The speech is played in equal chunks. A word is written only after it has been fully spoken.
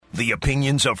The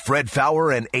opinions of Fred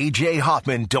Faour and A.J.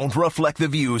 Hoffman don't reflect the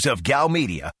views of Gal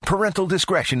Media. Parental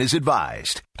discretion is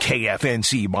advised.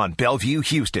 KFNC Mont Bellevue,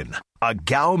 Houston, a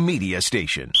Gal Media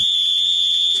station.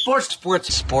 Sports.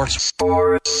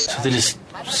 So they just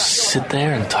sit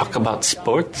there and talk about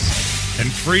sports?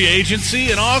 And free agency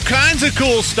and all kinds of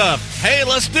cool stuff. Hey,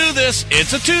 let's do this.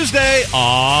 It's a Tuesday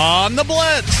on the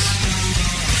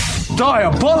Blitz.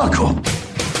 Diabolical.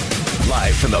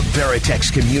 Live from the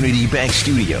Veritex Community Bank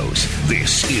Studios,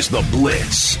 this is The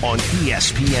Blitz on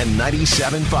ESPN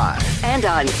 97.5. And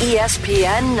on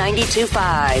ESPN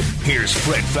 92.5. Here's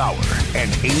Fred Faour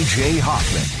and A.J.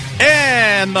 Hoffman.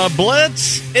 And the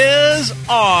Blitz is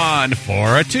on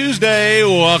for a Tuesday.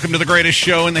 Welcome to the greatest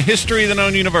show in the history of the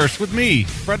known universe with me,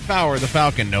 Fred Faour, the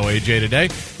Falcon. No AJ today.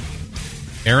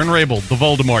 Aaron Rabel, the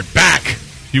Voldemort, back.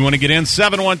 If you want to get in,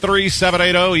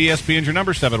 713-780, ESPN's your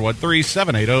number,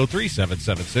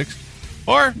 713-780-3776.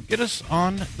 Or get us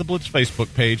on the Blitz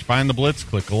Facebook page. Find the Blitz,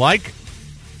 click a like,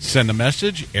 send a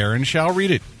message. Aaron shall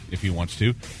read it if he wants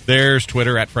to. There's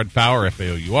Twitter at Fred Faour,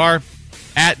 F-A-O-U-R.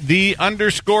 At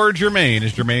 _Jermaine,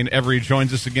 as Jermaine Every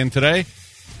joins us again today.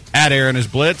 At Aaron is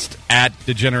Blitzed. At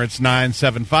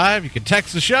Degenerates975. You can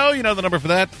text the show. You know the number for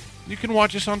that. You can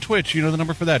watch us on Twitch. You know the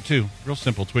number for that, too. Real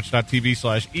simple.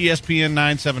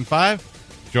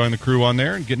 Twitch.tv/ESPN975. Join the crew on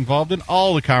there and get involved in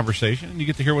all the conversation. And you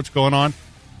get to hear what's going on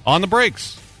the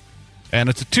breaks. And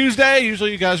it's a Tuesday.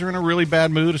 Usually you guys are in a really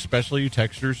bad mood, especially you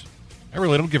texters. I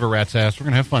really don't give a rat's ass. We're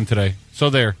going to have fun today.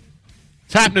 So there.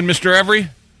 What's happening, Mr. Every?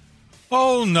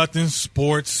 Oh, nothing.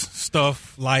 Sports,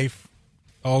 stuff, life,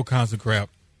 all kinds of crap.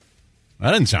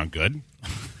 That didn't sound good.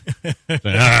 All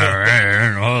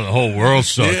right, the whole world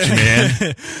sucks,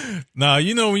 man. Now,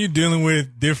 you know when you're dealing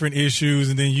with different issues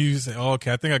and then you say, oh,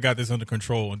 okay, I think I got this under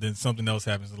control, and then something else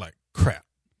happens. It's like, crap.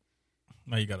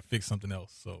 Now you got to fix something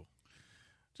else. So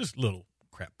just little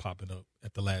crap popping up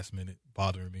at the last minute,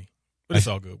 bothering me. But it's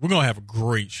all good. We're going to have a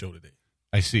great show today.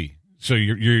 I see. So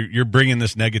you're bringing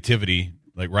this negativity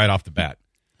like right off the bat.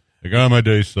 Like, oh, my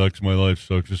day sucks. My life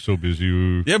sucks. It's so busy.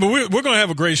 Yeah, but we're going to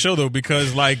have a great show, though,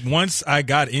 because, like, once I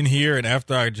got in here and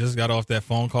after I just got off that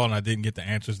phone call and I didn't get the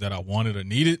answers that I wanted or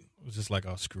needed, it was just like,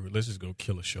 oh, screw it. Let's just go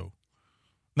kill a show.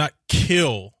 Not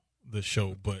kill the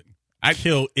show, but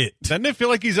kill it. Doesn't it feel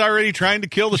like he's already trying to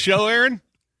kill the show, Aaron?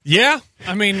 Yeah.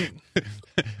 I mean,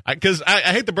 because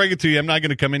I hate to break it to you. I'm not going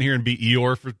to come in here and be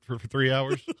Eeyore for 3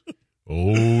 hours.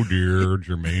 Oh, dear.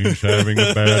 Jermaine's having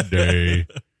a bad day.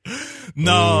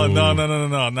 No, not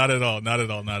at all.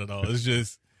 It's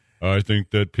just, I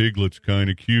think that piglet's kind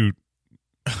of cute.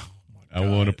 I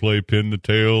want to play pin the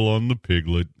tail on the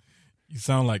piglet. You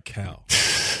sound like Cal.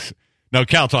 No,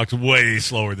 Cal talks way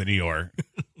slower than Eeyore.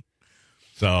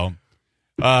 So,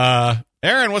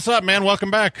 Aaron, what's up, man?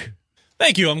 Welcome back.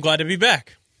 thank you. I'm glad to be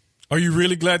back. Are you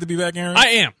really glad to be back, Aaron? I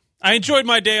am. I enjoyed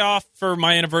my day off for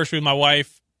my anniversary with my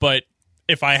wife, but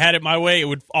if I had it my way, it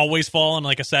would always fall on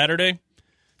like a Saturday.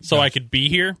 So I could be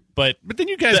here, but then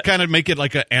you guys kind of make it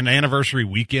like an anniversary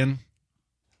weekend.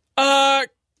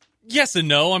 Yes and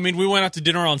no. I mean, we went out to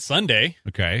dinner on Sunday.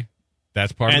 Okay,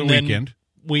 that's part of the weekend.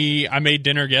 I made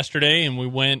dinner yesterday, and we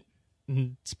went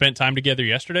and spent time together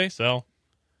yesterday. So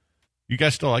you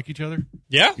guys still like each other?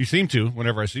 Yeah, you seem to.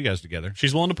 Whenever I see you guys together,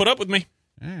 she's willing to put up with me.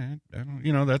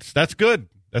 That's good.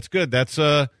 That's good.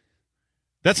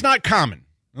 That's not common.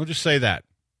 I'll just say that.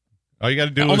 All you got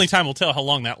to do only time will tell how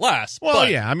long that lasts. Well,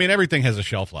 yeah. I mean, everything has a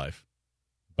shelf life.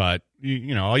 But,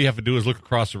 you know, all you have to do is look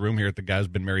across the room here at the guy who's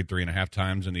been married 3.5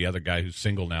 times and the other guy who's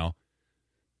single now.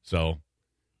 So,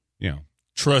 you know.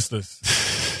 Trust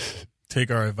us.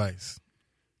 Take our advice.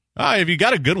 If you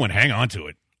got a good one, hang on to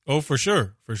it. Oh, for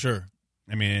sure. For sure.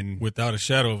 I mean. Without a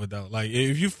shadow of a doubt. Like,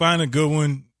 if you find a good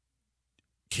one,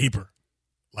 keep her.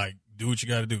 Like, do what you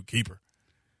got to do. Keep her.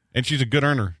 And she's a good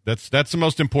earner. That's the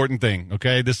most important thing.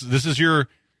 Okay, this is your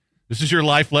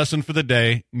life lesson for the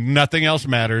day. Nothing else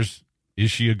matters.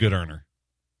 Is she a good earner?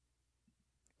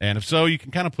 And if so, you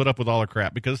can kind of put up with all her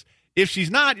crap, because if she's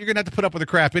not, you're gonna have to put up with her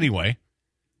crap anyway.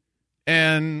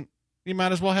 And you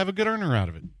might as well have a good earner out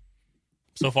of it.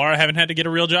 So far, I haven't had to get a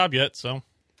real job yet. So,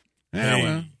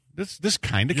 well, this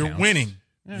kind of you're counts. Winning.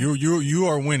 Yeah. You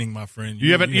are winning, my friend.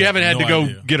 You haven't had to go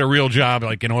get a real job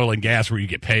like in oil and gas where you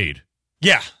get paid.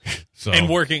 Yeah, and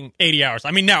working 80 hours.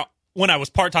 I mean, now, when I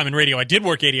was part-time in radio, I did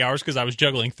work 80 hours because I was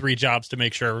juggling 3 jobs to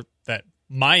make sure that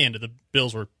my end of the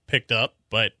bills were picked up,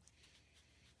 but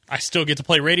I still get to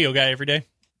play radio guy every day.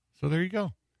 So there you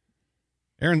go.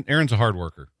 Aaron's a hard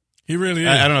worker. He really is.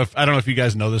 I don't know if you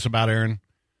guys know this about Aaron.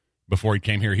 Before he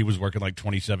came here, he was working like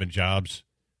 27 jobs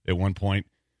at one point.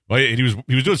 Well, he was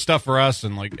doing stuff for us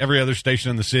and like every other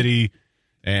station in the city,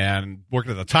 and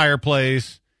working at the tire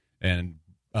place. and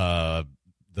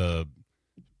the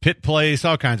pit place,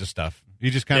 all kinds of stuff. He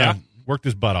just kind of worked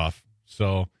his butt off.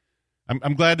 So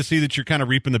I'm glad to see that you're kind of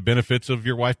reaping the benefits of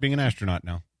your wife being an astronaut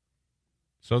now.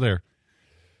 So there.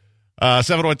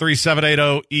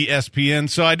 713-780-ESPN.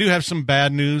 So I do have some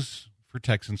bad news for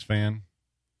Texans fan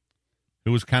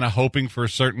who was kind of hoping for a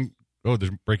certain... Oh,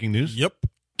 there's breaking news? Yep.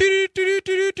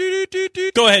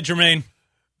 Go ahead, Jermaine.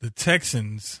 The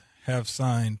Texans have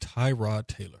signed Tyrod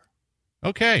Taylor.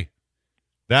 Okay.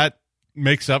 That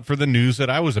makes up for the news that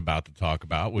I was about to talk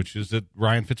about, which is that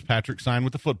Ryan Fitzpatrick signed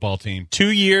with the football team.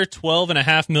 2-year,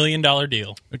 $12.5 million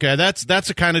deal. Okay, that's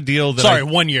the kind of deal that... Sorry,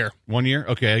 1 year. 1 year?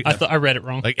 Okay. I read it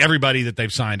wrong. Like everybody that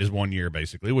they've signed is 1 year,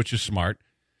 basically, which is smart.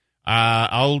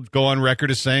 I'll go on record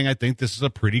as saying I think this is a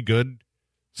pretty good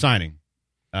signing.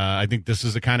 I think this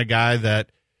is the kind of guy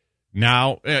that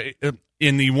now,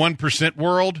 in the 1%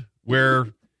 world where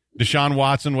Deshaun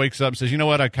Watson wakes up and says, you know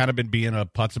what, I've kind of been being a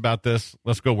putz about this.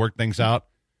 Let's go work things out.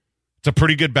 It's a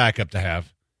pretty good backup to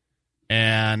have.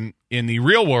 And in the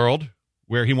real world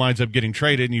where he winds up getting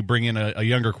traded and you bring in a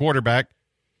younger quarterback,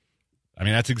 I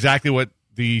mean, that's exactly what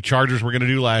the Chargers were going to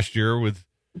do last year with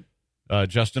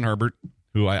Justin Herbert,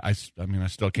 who I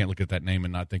still can't look at that name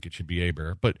and not think it should be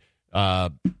Abear. But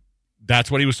that's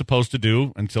what he was supposed to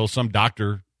do until some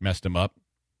doctor messed him up,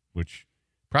 which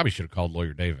probably should have called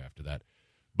Lawyer Dave after that.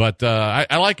 But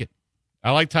I like it.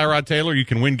 I like Tyrod Taylor. You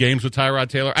can win games with Tyrod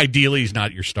Taylor. Ideally, he's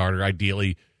not your starter.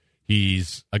 Ideally,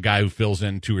 he's a guy who fills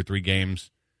in 2 or 3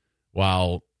 games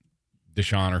while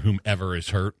Deshaun or whomever is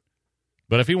hurt.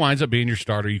 But if he winds up being your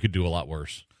starter, you could do a lot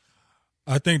worse.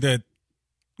 I think that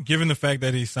given the fact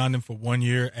that he signed him for 1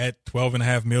 year at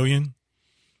 $12.5 million,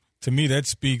 to me that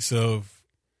speaks of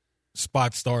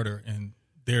spot starter, and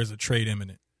there's a trade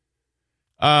imminent.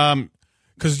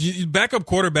 Because backup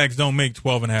quarterbacks don't make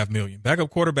 $12.5 million. Backup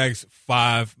quarterbacks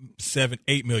 $5, $7,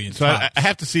 $8 million. So I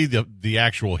have to see the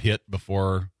actual hit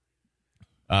before.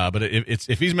 But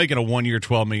if he's making a 1 year,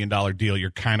 $12 million deal,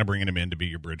 you're kind of bringing him in to be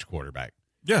your bridge quarterback.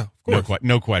 Yeah, of course.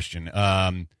 No question.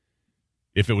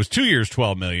 If it was 2 years,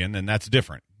 $12 million, then that's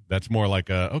different. That's more like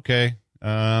that's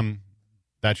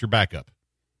your backup.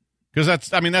 Because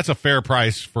that's a fair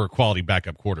price for a quality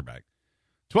backup quarterback.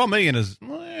 $12 million is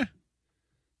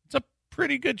it's a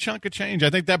pretty good chunk of change. I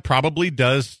think that probably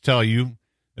does tell you.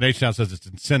 And H-Town says its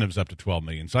incentives up to $12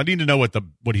 million. So I need to know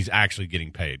what he's actually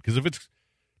getting paid. Because if it's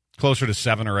closer to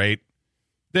 7 or 8,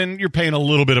 then you're paying a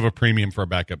little bit of a premium for a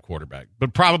backup quarterback.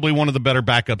 But probably one of the better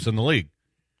backups in the league.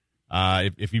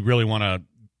 If you really want to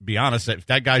be honest, if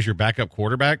that guy's your backup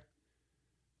quarterback,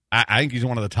 I think he's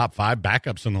one of the top 5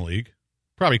 backups in the league.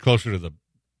 Probably closer to the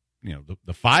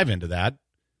 5 end of that,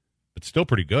 but still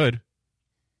pretty good.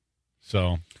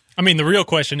 So, I mean, the real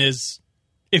question is,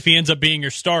 if he ends up being your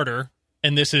starter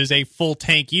and this is a full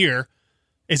tank year,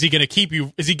 is he going to keep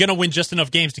you? Is he going to win just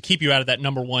enough games to keep you out of that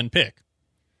number 1 pick?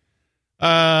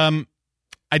 I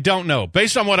don't know.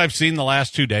 Based on what I've seen the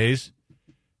last 2 days,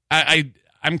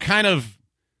 I'm kind of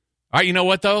all right. You know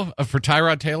what though? For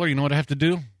Tyrod Taylor, you know what I have to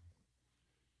do?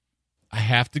 I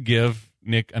have to give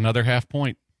Nick another half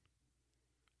point.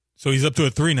 So he's up to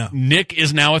a 3 now. Nick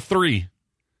is now a 3.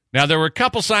 Now, there were a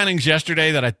couple signings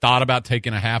yesterday that I thought about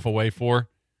taking a half away for.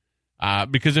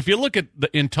 Because if you look at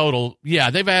in total,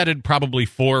 they've added probably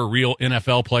 4 real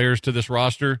NFL players to this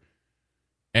roster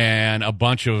and a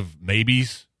bunch of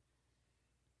maybes.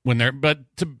 But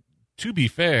to be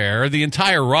fair, the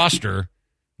entire roster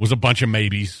was a bunch of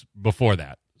maybes before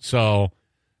that. So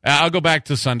I'll go back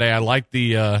to Sunday. I like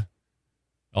the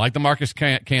Marcus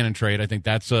Cannon trade. I think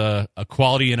that's a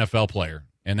quality NFL player,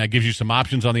 and that gives you some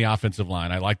options on the offensive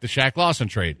line. I like the Shaq Lawson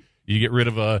trade. You get rid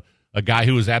of a guy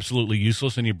who is absolutely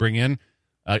useless, and you bring in,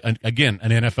 an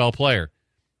NFL player.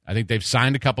 I think they've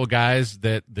signed a couple guys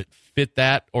that fit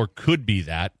that or could be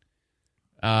that.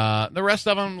 The rest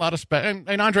of them, a lot of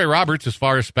and Andre Roberts, as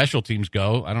far as special teams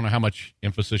go, I don't know how much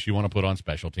emphasis you want to put on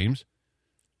special teams.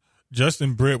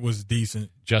 Justin Britt was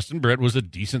decent. Justin Britt was a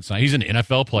decent sign. He's an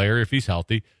NFL player if he's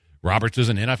healthy. Roberts is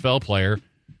an NFL player.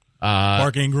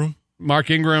 Mark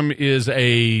Ingram is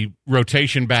a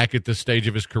rotation back at this stage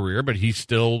of his career, but he's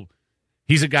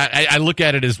a guy. I look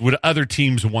at it as, would other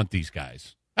teams want these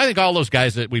guys? I think all those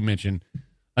guys that we mentioned,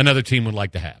 another team would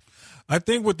like to have. I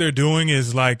think what they're doing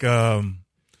is like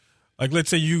let's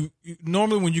say you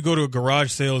normally when you go to a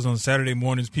garage sales on Saturday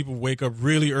mornings, people wake up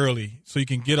really early so you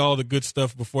can get all the good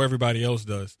stuff before everybody else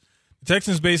does. The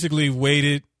Texans basically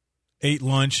waited, ate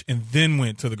lunch, and then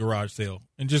went to the garage sale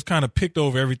and just kind of picked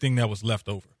over everything that was left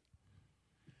over.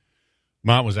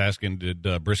 Mont was asking, did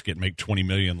Brissett make $20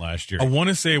 million last year? I want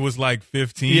to say it was like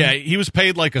 15. Yeah, he was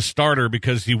paid like a starter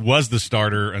because he was the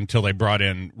starter until they brought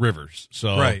in Rivers.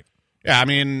 So right. Yeah, I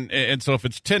mean, and so if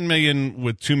it's $10 million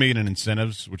with $2 million in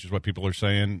incentives, which is what people are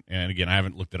saying, and again, I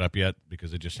haven't looked it up yet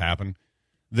because it just happened,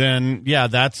 then yeah,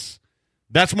 that's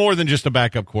more than just a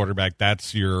backup quarterback.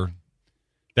 That's your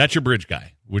bridge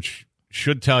guy, which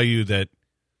should tell you that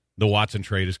the Watson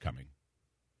trade is coming.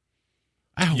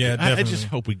 I just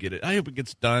hope we get it. I hope it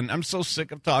gets done. I'm so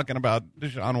sick of talking about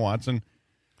Deshaun Watson.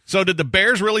 So did the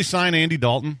Bears really sign Andy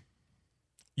Dalton?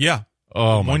 Yeah.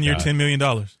 Oh, my 1 year, God. $10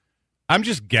 million. I'm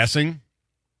just guessing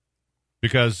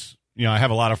because, I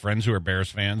have a lot of friends who are Bears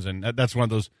fans, and that's one of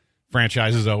those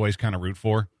franchises I always kind of root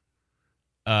for.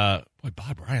 Boy,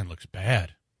 Bob Ryan looks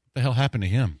bad. What the hell happened to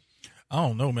him? I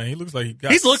don't know, man. He looks like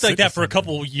he's looked like that for a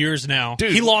couple of years now.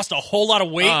 Dude, he lost a whole lot of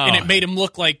weight, and it made him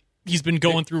look like he's been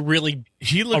going through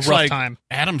he looks a rough like time.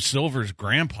 Adam Silver's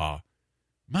grandpa.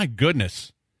 My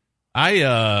goodness. He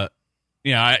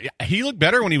looked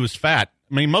better when he was fat.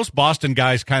 I mean, most Boston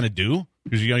guys kind of do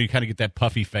because, you kind of get that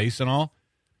puffy face and all.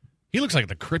 He looks like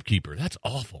the Crypt Keeper. That's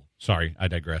awful. Sorry, I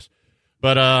digress.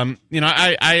 But, I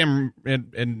am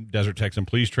in Desert Texan.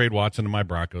 Please trade Watson to my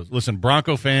Broncos. Listen,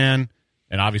 Bronco fan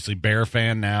and obviously Bear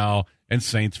fan now and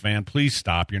Saints fan, please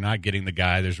stop. You're not getting the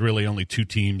guy. There's really only two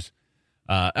teams.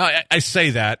 I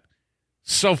say that.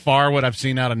 So far, what I've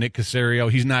seen out of Nick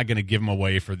Caserio, he's not going to give him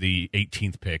away for the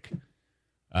 18th pick.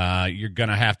 You're going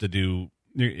to have to do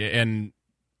 – and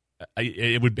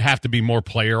it would have to be more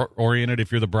player-oriented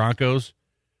if you're the Broncos,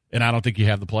 and I don't think you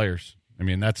have the players. I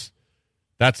mean, that's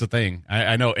the thing.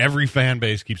 I know every fan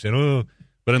base keeps saying, oh,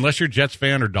 but unless you're Jets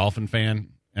fan or Dolphin fan,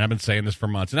 and I've been saying this for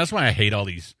months, and that's why I hate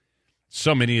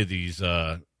so many of these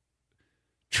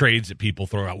trades that people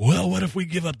throw out. Well, what if we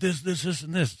give up this,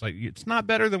 and this? It's like, it's not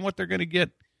better than what they're going to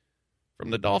get from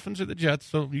the Dolphins or the Jets,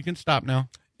 so you can stop now.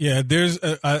 Yeah, there's.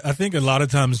 I think a lot of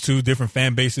times too, different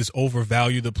fan bases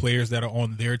overvalue the players that are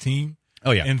on their team. Oh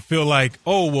yeah, and feel like,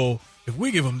 oh well, if we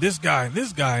give them this guy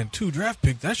and 2 draft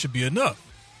picks, that should be enough.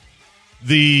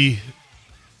 The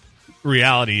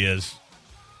reality is,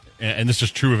 and this is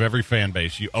true of every fan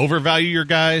base, you overvalue your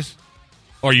guys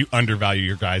or you undervalue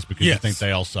your guys because you think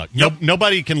they all suck. Yep.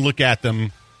 Nobody can look at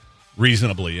them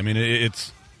reasonably. I mean,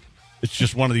 it's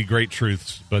just one of the great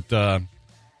truths. But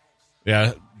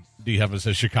yeah. D. Huffman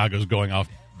says Chicago's going off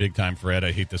big time, Fred.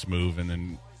 I hate this move. And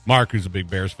then Mark, who's a big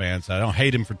Bears fan, said I don't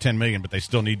hate him for $10 million, but they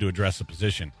still need to address the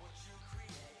position.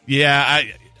 Yeah,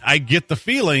 I get the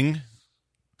feeling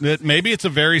that maybe it's a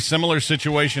very similar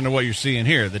situation to what you're seeing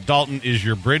here. That Dalton is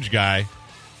your bridge guy,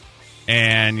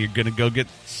 and you're going to go get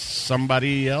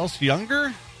somebody else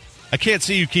younger? I can't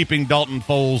see you keeping Dalton,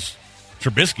 Foles,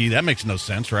 Trubisky. That makes no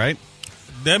sense, right?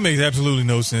 That makes absolutely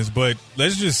no sense, but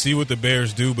let's just see what the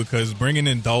Bears do because bringing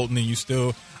in Dalton and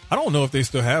I don't know if they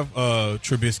still have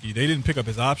Trubisky. They didn't pick up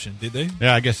his option, did they?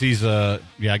 Yeah, I guess he's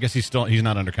he's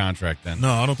not under contract then.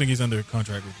 No, I don't think he's under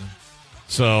contract with them.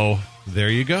 So, there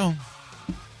you go.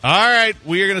 All right,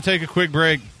 we are going to take a quick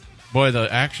break. Boy,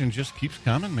 the action just keeps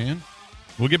coming, man.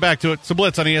 We'll get back to it. It's a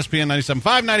Blitz on ESPN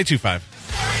 97.5, 92.5.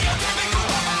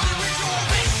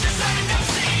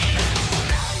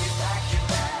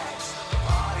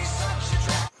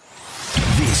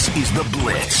 This is The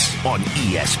Blitz on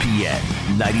ESPN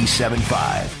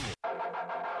 97.5.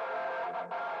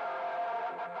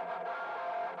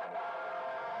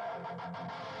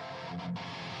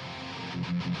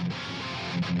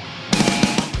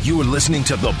 You are listening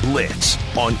to The Blitz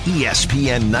on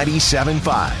ESPN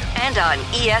 97.5. And on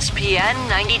ESPN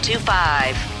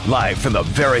 92.5. Live from the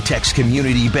Veritex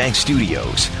Community Bank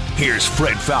Studios, here's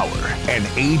Fred Faour and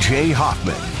A.J.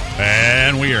 Hoffman.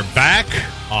 And we are back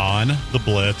on The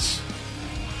Blitz.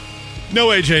 No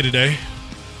AJ today.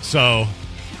 So,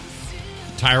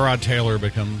 Tyrod Taylor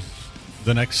becomes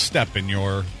the next step in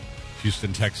your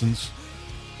Houston Texans.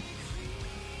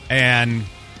 And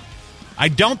I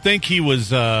don't think he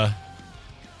was around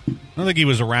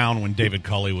when David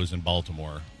Culley was in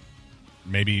Baltimore.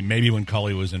 Maybe when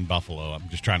Culley was in Buffalo. I'm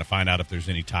just trying to find out if there's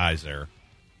any ties there.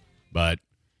 But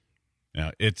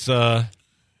it's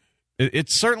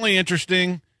certainly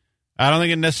interesting. I don't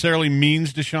think it necessarily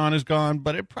means Deshaun is gone,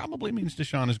 but it probably means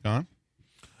Deshaun is gone.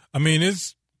 I mean,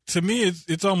 it's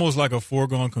almost like a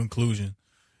foregone conclusion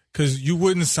because you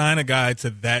wouldn't sign a guy to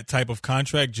that type of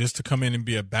contract just to come in and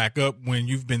be a backup when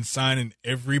you've been signing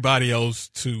everybody else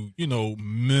to,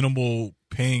 minimal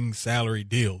paying salary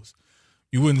deals.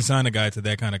 You wouldn't sign a guy to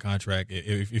that kind of contract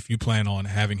if you plan on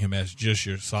having him as just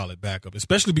your solid backup,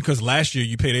 especially because last year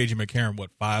you paid A.J. McCarron,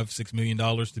 $5-6 million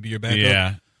to be your backup?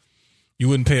 Yeah. You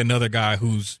wouldn't pay another guy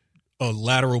who's a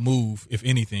lateral move, if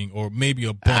anything, or maybe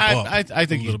a bump up. I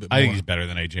think a little bit more. I think he's better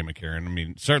than A.J. McCarron. I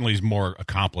mean, certainly he's more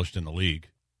accomplished in the league.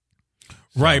 So.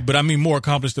 Right, but I mean more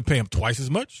accomplished to pay him twice as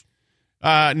much?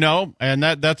 No, and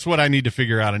that's what I need to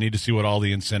figure out. I need to see what all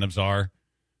the incentives are,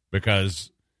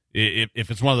 because if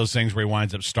it's one of those things where he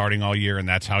winds up starting all year and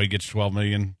that's how he gets $12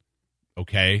 million,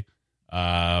 okay.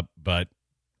 But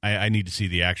I need to see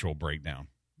the actual breakdown,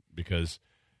 because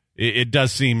it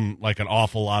does seem like an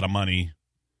awful lot of money,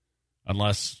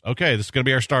 unless, okay, this is going to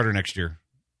be our starter next year.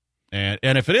 And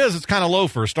if it is, it's kind of low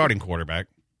for a starting quarterback,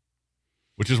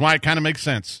 which is why it kind of makes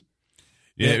sense.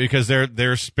 Yeah, because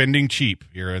they're spending cheap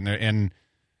here and there, and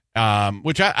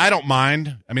which I don't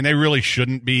mind. I mean, they really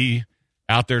shouldn't be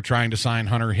out there trying to sign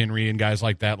Hunter Henry and guys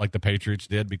like that, like the Patriots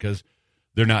did, because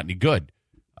they're not any good.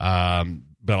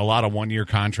 But a lot of one-year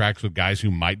contracts with guys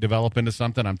who might develop into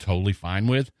something, I'm totally fine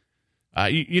with.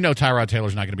 Tyrod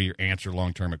Taylor's not going to be your answer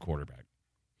long-term at quarterback.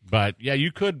 But, yeah,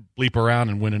 you could bleep around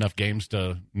and win enough games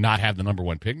to not have the number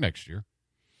one pick next year.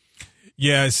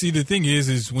 Yeah, see, the thing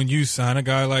is when you sign a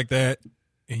guy like that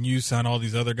and you sign all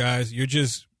these other guys, you're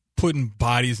just putting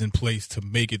bodies in place to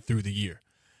make it through the year.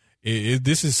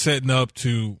 This is setting up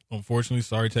to, unfortunately,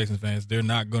 sorry, Texans fans, they're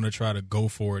not going to try to go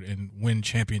for it and win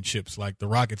championships like the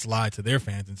Rockets lie to their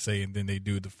fans and say, and then they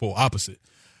do the full opposite.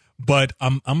 But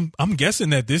I'm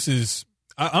guessing that this is,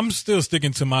 I'm still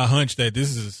sticking to my hunch that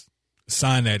this is a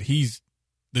sign that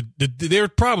they're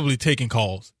probably taking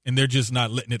calls and they're just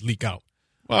not letting it leak out.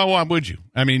 Well, why would you?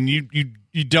 I mean,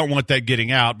 you don't want that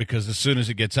getting out, because as soon as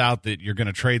it gets out that you're going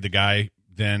to trade the guy,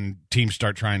 then teams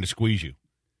start trying to squeeze you.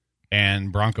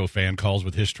 And Bronco fan calls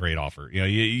with his trade offer.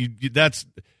 That's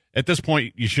at this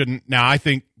point you shouldn't. Now, I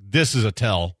think this is a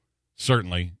tell,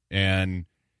 certainly, and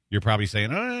you're probably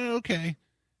saying, "Oh, okay."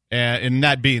 And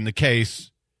that being the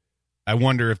case, I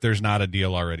wonder if there's not a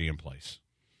deal already in place.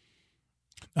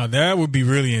 Now, that would be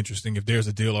really interesting if there's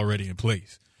a deal already in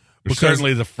place. There's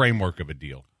certainly the framework of a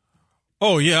deal.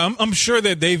 Oh, yeah. I'm sure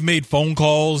that they've made phone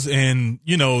calls and,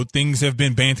 things have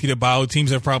been bantied about.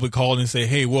 Teams have probably called and say,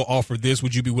 hey, we'll offer this.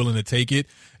 Would you be willing to take it?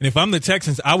 And if I'm the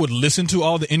Texans, I would listen to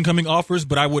all the incoming offers,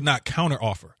 but I would not counter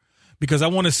offer, because I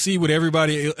want to see what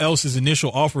everybody else's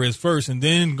initial offer is first and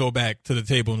then go back to the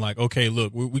table and like, okay,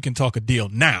 look, we can talk a deal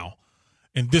now,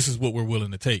 and this is what we're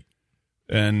willing to take.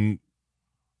 And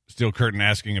Steel Curtain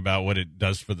asking about what it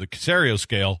does for the Caserio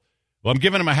scale. Well, I'm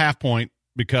giving him a half point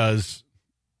because –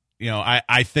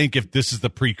 I think if this is the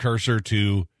precursor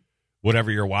to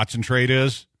whatever your Watson trade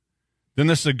is, then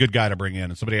this is a good guy to bring in.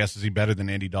 And somebody asks, is he better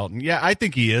than Andy Dalton? Yeah, I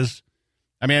think he is.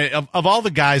 I mean, of all the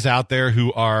guys out there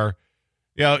who are,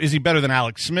 is he better than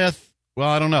Alex Smith? Well,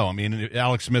 I don't know. I mean,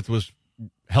 Alex Smith was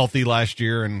healthy last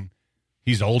year, and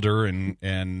he's older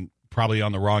and probably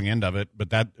on the wrong end of it.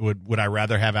 But that would I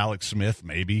rather have Alex Smith?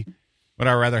 Maybe. Would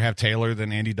I rather have Taylor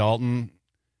than Andy Dalton?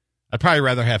 I'd probably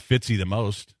rather have Fitzy the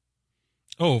most.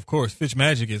 Oh, of course.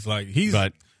 Fitzmagic is he's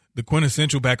the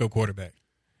quintessential backup quarterback.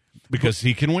 Because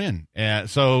he can win.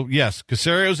 So, yes,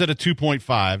 Caserio's at a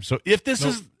 2.5. So if this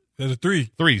is at a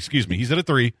 3. 3, excuse me. He's at a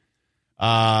 3.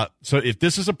 So if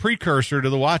this is a precursor to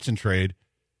the Watson trade,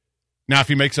 now if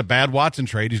he makes a bad Watson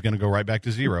trade, he's going to go right back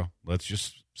to 0. Let's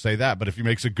just say that. But if he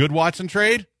makes a good Watson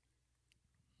trade,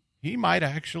 he might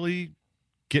actually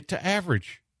get to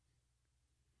average.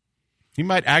 He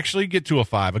might actually get to a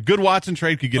 5. A good Watson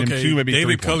trade could get him 2, maybe 3 David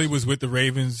points. Culley was with the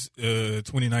Ravens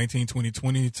 2019,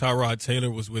 2020. Tyrod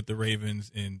Taylor was with the Ravens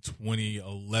in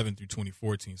 2011 through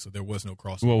 2014, so there was no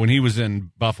crossover. Well, when he was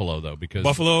in Buffalo, though, because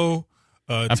Buffalo,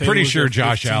 I'm pretty sure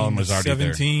Josh Allen was already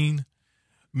 17, there.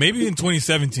 Maybe in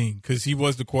 2017, because he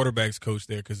was the quarterback's coach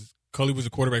there, because Culley was the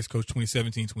quarterback's coach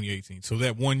 2017, 2018. So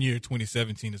that 1 year,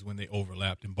 2017, is when they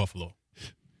overlapped in Buffalo.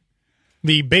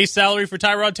 The base salary for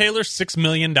Tyrod Taylor, $6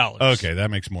 million. Okay,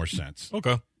 that makes more sense.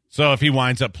 Okay. So if he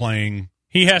winds up playing...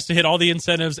 He has to hit all the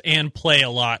incentives and play a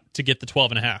lot to get the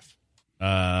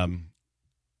 12.5.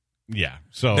 Yeah.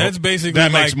 So that's basically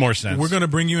that makes more sense. We're going to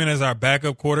bring you in as our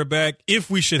backup quarterback. If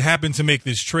we should happen to make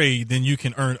this trade, then you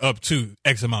can earn up to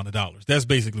X amount of dollars. That's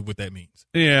basically what that means.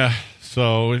 Yeah.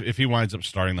 So if he winds up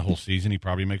starting the whole season, he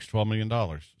probably makes $12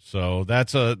 million. So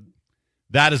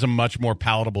that is a much more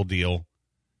palatable deal.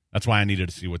 That's why I needed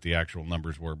to see what the actual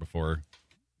numbers were before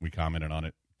we commented on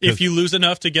it. If you lose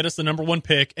enough to get us the number 1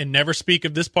 pick and never speak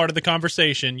of this part of the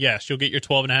conversation, yes, you'll get your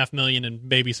 $12.5 million and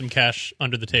maybe some cash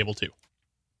under the table too.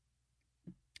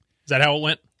 Is that how it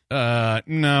went?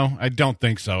 No, I don't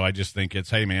think so. I just think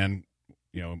it's, hey man,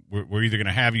 we're either going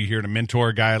to have you here to mentor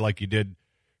a guy like you did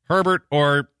Herbert,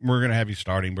 or we're going to have you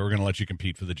starting, but we're going to let you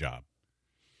compete for the job.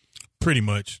 Pretty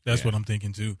much. That's what I'm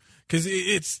thinking too. Because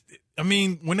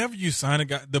whenever you sign a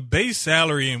guy, the base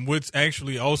salary and what's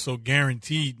actually also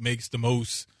guaranteed makes the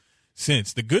most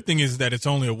sense. The good thing is that it's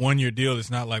only a 1-year deal. It's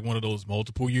not like one of those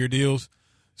multiple-year deals.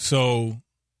 So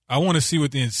I want to see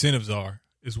what the incentives are.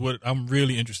 is what I'm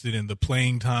really interested in, the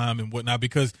playing time and whatnot,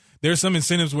 because there's some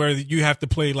incentives where you have to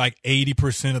play like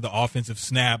 80% of the offensive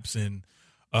snaps and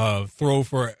throw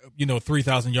for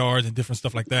 3,000 yards and different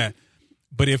stuff like that.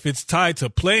 But if it's tied to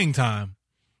playing time,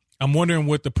 I'm wondering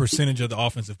what the percentage of the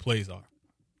offensive plays are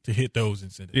to hit those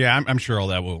incentives. Yeah, I'm sure all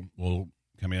that will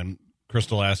come in.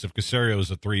 Crystal asked, if Caserio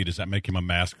is a 3, does that make him a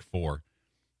mask 4?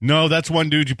 No, that's one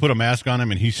dude you put a mask on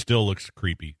him and he still looks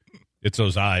creepy. It's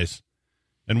those eyes.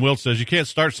 And Wilt says, you can't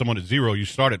start someone at 0. You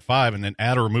start at 5 and then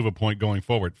add or remove a point going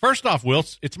forward. First off,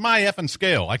 Wilt, it's my effing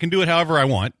scale. I can do it however I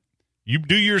want. You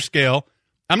do your scale.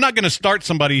 I'm not going to start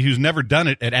somebody who's never done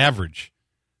it at average.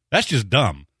 That's just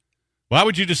dumb. Why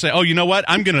would you just say, oh, you know what?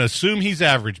 I'm going to assume he's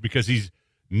average because he's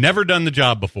never done the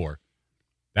job before.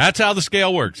 That's how the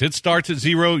scale works. It starts at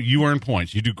 0. You earn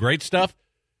points. You do great stuff,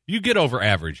 you get over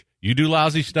average. You do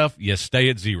lousy stuff, you stay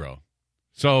at 0.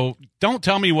 So don't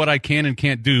tell me what I can and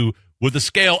can't do with the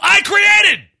scale I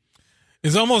created.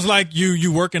 It's almost like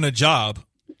you work in a job.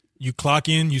 You clock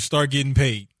in, you start getting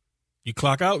paid. You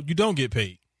clock out, you don't get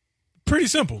paid. Pretty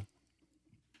simple.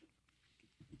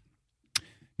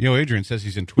 Adrian says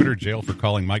he's in Twitter jail for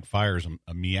calling Mike Faour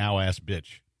a meow-ass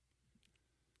bitch.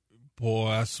 Boy,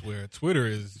 I swear, Twitter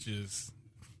is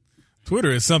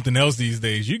something else these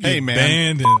days. You get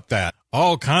banned and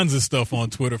all kinds of stuff on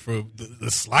Twitter for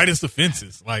the slightest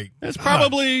offenses. Like it's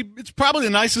probably the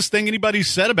nicest thing anybody's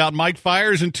said about Mike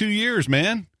Faour in 2 years,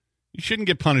 man. You shouldn't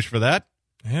get punished for that.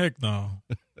 Heck no.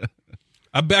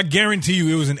 I guarantee you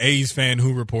it was an A's fan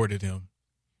who reported him.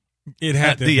 It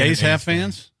had to the A's have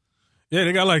fans? Yeah,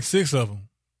 they got like 6 of them.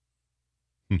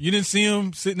 You didn't see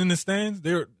them sitting in the stands?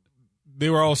 They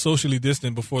were all socially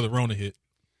distant before the Rona hit.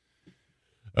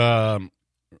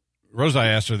 Rosai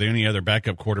asked, are there any other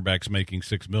backup quarterbacks making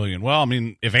 $6 million? Well, I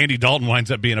mean, if Andy Dalton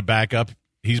winds up being a backup,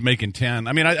 he's making 10.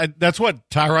 I mean, that's what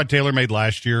Tyrod Taylor made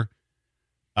last year.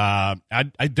 I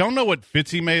don't know what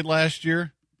Fitzy made last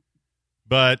year,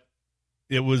 but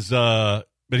it was but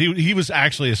he was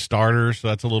actually a starter, so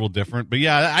that's a little different. But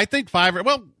yeah, I think 5.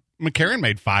 Well, McCarron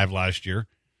made 5 last year,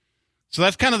 so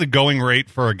that's kind of the going rate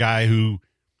for a guy who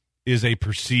is a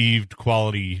perceived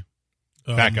quality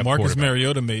backup Marcus quarterback.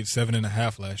 Mariota made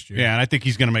 7.5 last year. Yeah, and I think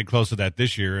he's going to make close to that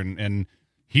this year. And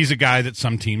he's a guy that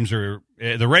some teams are –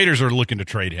 the Raiders are looking to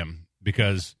trade him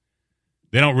because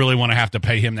they don't really want to have to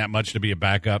pay him that much to be a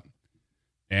backup.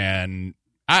 And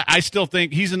I still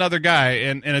think he's another guy,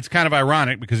 and it's kind of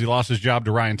ironic because he lost his job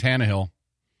to Ryan Tannehill.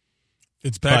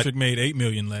 Fitzpatrick made $8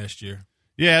 million last year.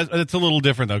 Yeah, it's a little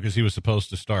different, though, because he was supposed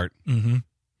to start. Mm-hmm.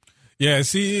 Yeah,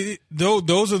 see,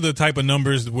 those are the type of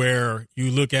numbers where you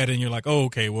look at it and you're like, oh,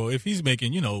 okay, well, if he's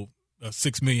making, a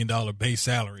 $6 million base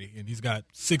salary and he's got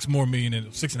 $6.5 more million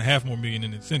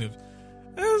in incentives,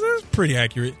 that's pretty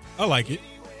accurate. I like it.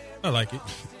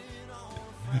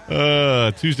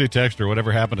 Tuesday texter,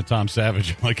 whatever happened to Tom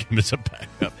Savage? Like him as a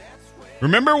backup.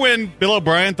 Remember when Bill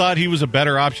O'Brien thought he was a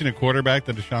better option at quarterback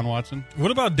than Deshaun Watson?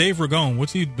 What about Dave Ragone?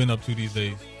 What's he been up to these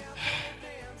days?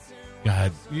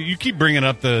 God, you keep bringing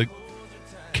up the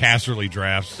Casserly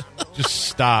drafts. Just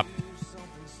stop.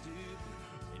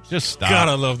 God,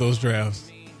 I love those drafts.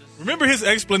 Remember his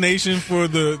explanation for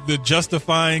the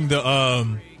justifying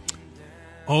the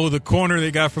corner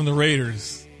they got from the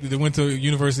Raiders. They went to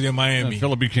University of Miami.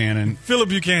 Philip Buchanan.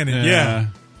 Yeah.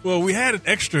 Well, we had an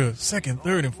extra second,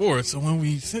 third, and fourth, so when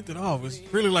we sent it off, it's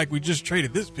really like we just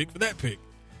traded this pick for that pick.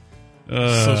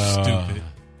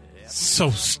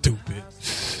 So stupid.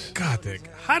 God,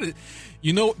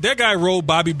 that guy rolled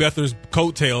Bobby Beathard's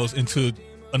coattails into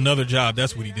another job.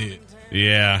 That's what he did.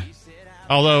 Yeah.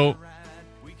 Although,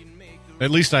 at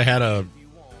least I had a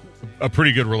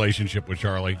pretty good relationship with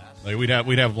Charlie. Like we'd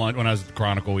have lunch when I was at the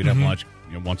Chronicle. We'd have lunch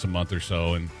once a month or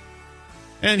so,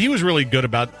 and he was really good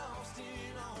about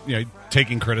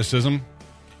taking criticism.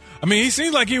 I mean, he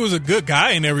seemed like he was a good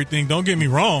guy and everything. Don't get me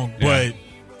wrong, but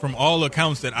from all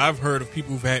accounts that I've heard of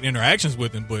people who've had interactions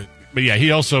with him, but yeah, he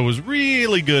also was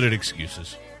really good at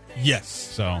excuses. Yes.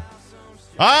 So,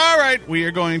 all right, we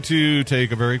are going to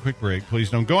take a very quick break.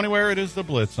 Please don't go anywhere. It is the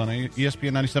Blitz on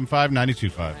ESPN 97.5,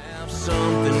 92.5. I have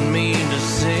something mean to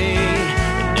say,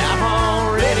 and I've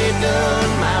already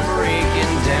done my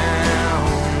breaking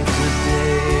down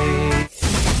today.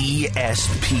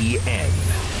 ESPN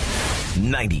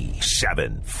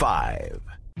 97.5.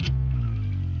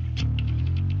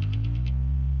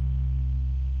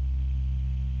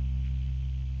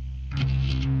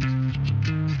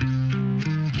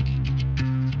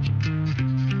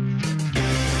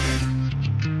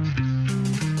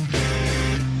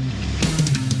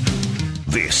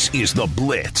 This is The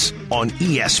Blitz on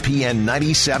ESPN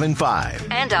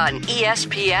 97.5. And on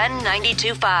ESPN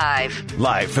 92.5.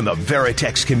 Live from the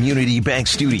Veritex Community Bank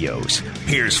Studios,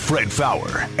 here's Fred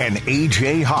Faour and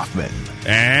A.J. Hoffman.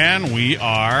 And we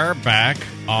are back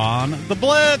on The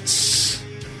Blitz.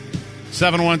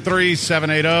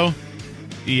 713-780.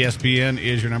 ESPN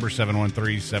is your number,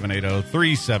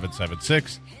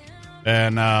 713-780-3776.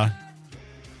 And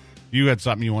you had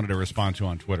something you wanted to respond to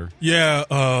on Twitter. Yeah,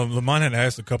 Lamont had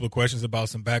asked a couple of questions about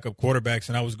some backup quarterbacks,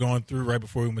 and I was going through right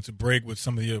before we went to break with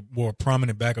some of the more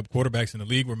prominent backup quarterbacks in the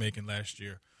league were making last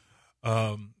year.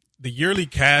 The yearly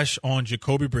cash on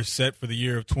Jacoby Brissett for the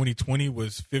year of 2020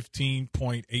 was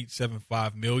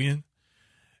 $15.875 million.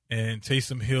 And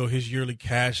Taysom Hill, his yearly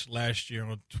cash last year,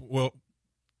 well,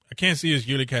 I can't see his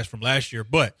yearly cash from last year,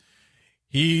 but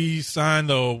he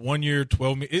signed a 1 year,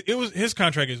 $12 million. It was his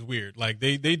contract is weird. Like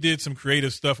they did some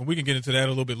creative stuff, and we can get into that a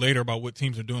little bit later about what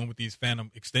teams are doing with these phantom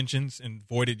extensions and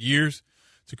voided years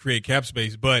to create cap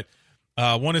space. But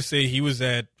I want to say he was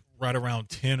at right around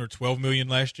 10 or 12 million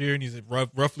last year, and he's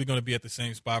roughly going to be at the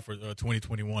same spot for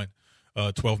 2021,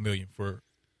 12 million for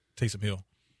Taysom Hill.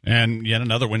 And yet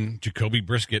another one, Jacoby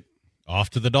Brissett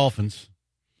off to the Dolphins,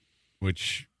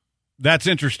 which that's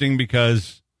interesting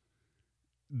because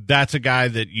that's a guy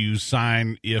that you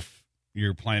sign if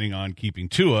you're planning on keeping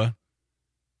Tua.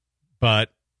 But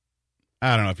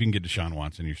I don't know if you can get Deshaun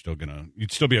Watson, you'd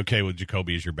still be okay with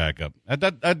Jacoby as your backup.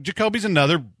 Jacoby's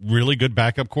another really good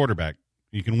backup quarterback.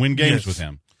 You can win games with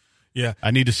him. Yeah, I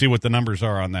need to see what the numbers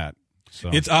are on that. So.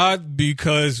 It's odd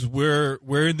because we're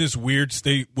in this weird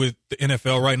state with the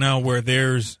NFL right now where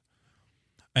there's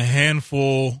a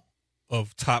handful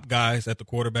of top guys at the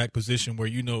quarterback position where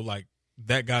like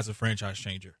that guy's a franchise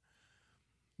changer.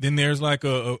 Then there's like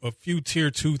a few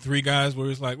tier 2, 3 guys where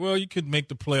it's like, well, you could make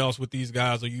the playoffs with these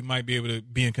guys or you might be able to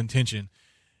be in contention.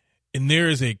 And there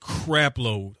is a crap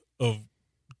load of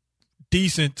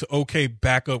decent to okay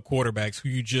backup quarterbacks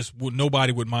who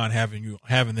nobody would mind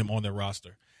having them on their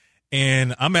roster.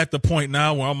 And I'm at the point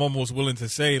now where I'm almost willing to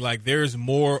say, like, there's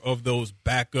more of those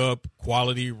backup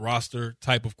quality roster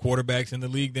type of quarterbacks in the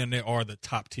league than there are the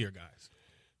top tier guys.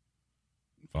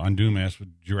 Von Doom asked,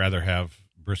 would you rather have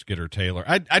Brissett or Taylor?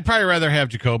 I'd probably rather have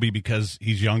Jacoby because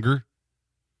he's younger.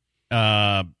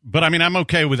 But, I mean, I'm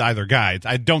okay with either guy.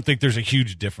 I don't think there's a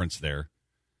huge difference there.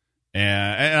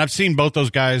 And I've seen both those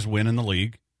guys win in the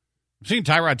league. I've seen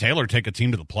Tyrod Taylor take a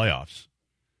team to the playoffs.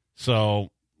 So,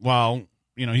 while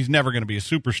he's never going to be a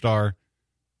superstar,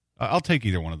 I'll take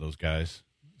either one of those guys.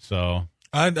 So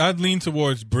I'd lean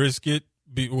towards Brissett.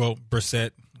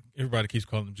 Everybody keeps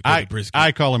calling him Jacoby Brissett.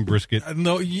 I call him Brissett.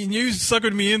 No, you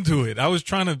suckered me into it. I was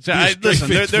trying to.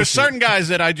 Listen, there's certain guys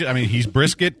that he's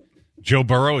Brissett. Joe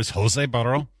Burrow is Jose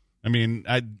Burrow. I mean,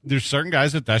 there's certain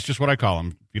guys that's just what I call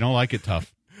him. If you don't like it,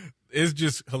 tough. It's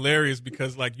just hilarious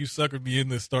because you suckered me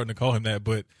into starting to call him that.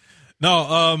 But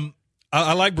no,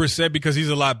 I like Brissett because he's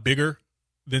a lot bigger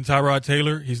than Tyrod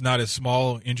Taylor. He's not as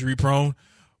small, injury prone.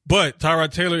 But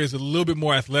Tyrod Taylor is a little bit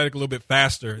more athletic, a little bit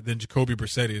faster than Jacoby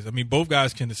Brissett is. I mean, both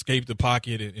guys can escape the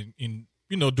pocket and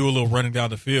do a little running down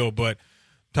the field. But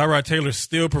Tyrod Taylor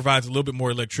still provides a little bit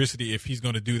more electricity if he's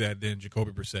going to do that than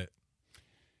Jacoby Brissett.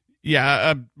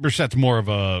 Yeah, Brissett's more of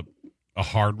a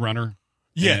hard runner.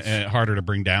 Yes. And harder to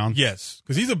bring down. Yes,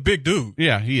 because he's a big dude.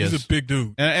 Yeah, he's a big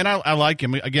dude. And I like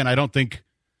him. Again, I don't think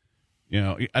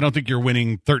you're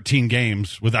winning 13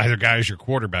 games with either guy as your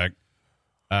quarterback.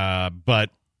 But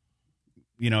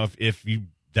if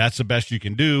that's the best you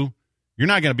can do, you're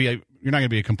not going to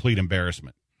be a complete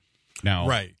embarrassment. Now,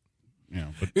 right?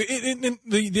 But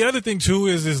the other thing too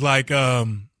is like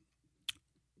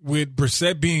with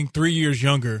Brissett being 3 years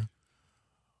younger,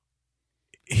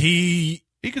 he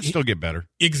could still get better.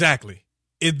 Exactly.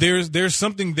 There's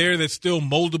something there that's still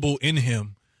moldable in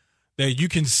him that you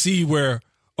can see where,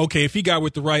 okay, if he got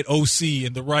with the right OC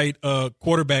and the right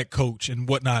quarterback coach and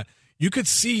whatnot, you could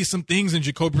see some things in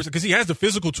Jacoby Brissett because he has the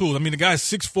physical tools. I mean, the guy's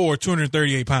 6'4",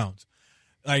 238 pounds,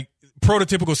 like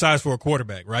prototypical size for a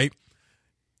quarterback, right?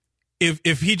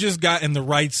 If he just got in the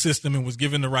right system and was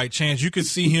given the right chance, you could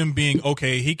see him being,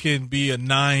 okay, he can be a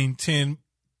 9, 10,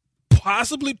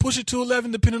 possibly push it to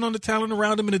 11, depending on the talent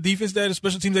around him and the defense that,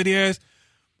 special teams that he has.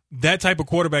 That type of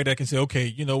quarterback that can say, okay,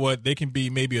 you know what, they can be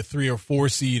maybe a 3 or 4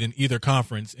 seed in either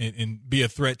conference and be a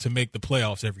threat to make the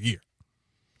playoffs every year.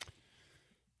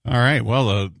 All right.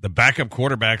 Well, the backup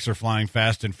quarterbacks are flying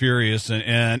fast and furious,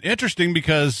 and interesting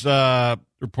because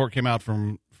report came out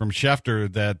from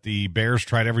Schefter that the Bears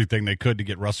tried everything they could to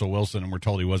get Russell Wilson and were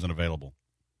told he wasn't available.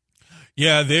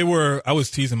 Yeah, they were. I was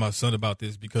teasing my son about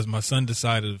this because my son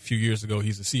decided a few years ago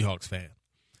he's a Seahawks fan.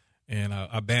 and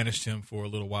I banished him for a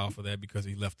little while for that because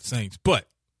he left the Saints. But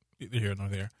neither here nor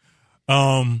there.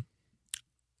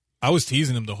 I was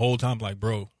teasing him the whole time, like,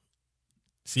 bro,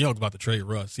 Seahawks about to trade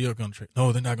Russ. Seahawks going to trade.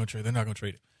 No, they're not going to trade. They're not going to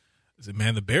trade it. I said,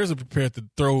 man, the Bears are prepared to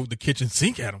throw the kitchen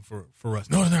sink at him for Russ.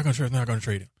 No, they're not going to trade. They're not going to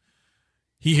trade him.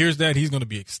 He hears that, he's going to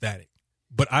be ecstatic.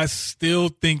 But I still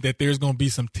think that there's going to be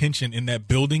some tension in that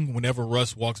building whenever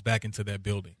Russ walks back into that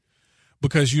building.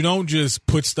 Because you don't just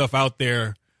put stuff out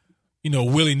there,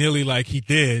 willy-nilly like he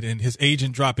did, and his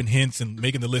agent dropping hints and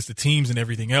making the list of teams and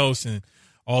everything else, and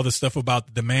all the stuff about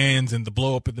the demands and the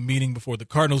blow-up at the meeting before the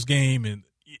Cardinals game. And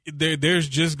there's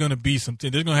just going to be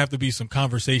there's going to have to be some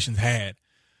conversations had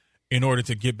in order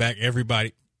to get back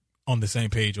everybody on the same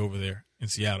page over there in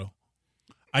Seattle.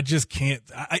 I just can't.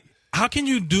 How can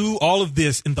you do all of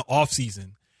this in the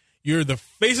offseason? You're the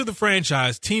face of the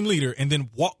franchise, team leader, and then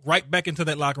walk right back into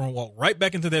that locker room, walk right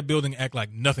back into that building, act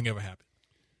like nothing ever happened.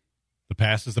 The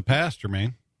past is the past,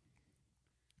 Jermaine.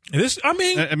 It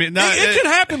can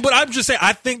happen, but I'm just saying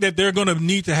I think that they're going to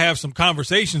need to have some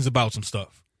conversations about some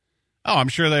stuff. Oh, I'm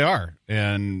sure they are.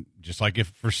 And just like if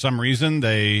for some reason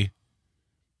they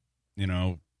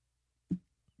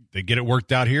get it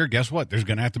worked out here, guess what? There's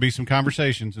going to have to be some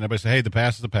conversations, and everybody say, "Hey, the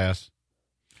past is the past."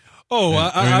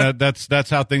 Oh, that's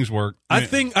how things work. I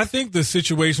think the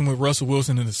situation with Russell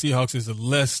Wilson and the Seahawks is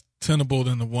less tenable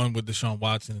than the one with Deshaun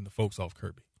Watson and the folks off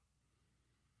Kirby.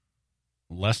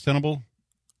 Less tenable?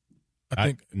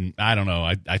 I don't know.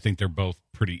 I think they're both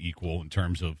pretty equal in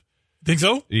terms of. Think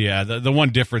so? Yeah. The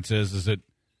one difference is that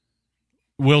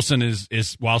Wilson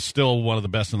is while still one of the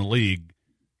best in the league,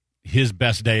 his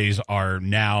best days are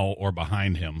now or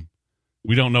behind him.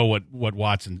 We don't know what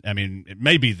Watson. I mean, it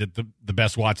may be that the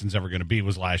best Watson's ever going to be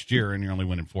was last year, and you're only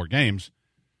winning 4 games,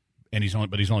 and he's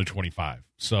only 25.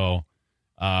 So,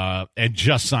 and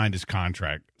just signed his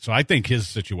contract. So I think his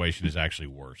situation is actually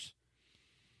worse.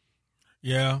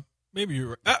 Yeah, maybe you're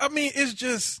right. I mean, it's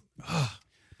just.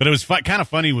 But it was kind of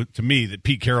funny to me that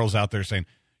Pete Carroll's out there saying,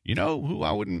 who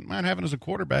I wouldn't mind having as a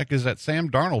quarterback is that Sam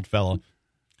Darnold fella.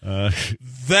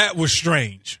 That was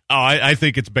strange. Oh, I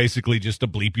think it's basically just a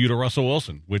bleep you to Russell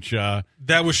Wilson, which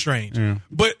that was strange. Yeah.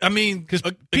 But I mean, because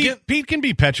Pete can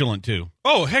be petulant too.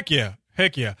 Oh, heck yeah.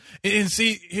 And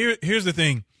see, here's the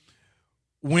thing: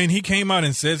 when he came out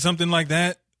and said something like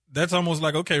that, that's almost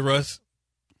like, okay, Russ,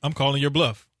 I'm calling your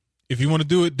bluff. If you want to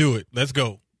do it, do it. Let's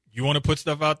go. You want to put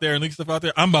stuff out there and leak stuff out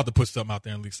there? I'm about to put stuff out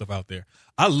there and leak stuff out there.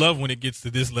 I love when it gets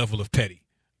to this level of petty.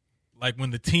 Like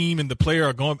when the team and the player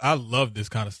are going, I love this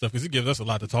kind of stuff because it gives us a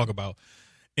lot to talk about.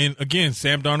 And again,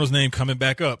 Sam Darnold's name coming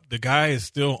back up. The guy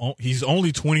is he's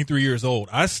only 23 years old.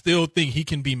 I still think he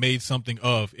can be made something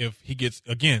of if he gets,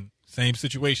 again, same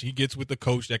situation. He gets with the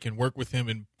coach that can work with him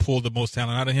and pull the most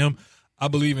talent out of him. I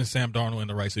believe in Sam Darnold in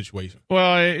the right situation.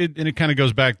 Well, it kind of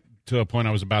goes back to a point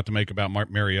I was about to make about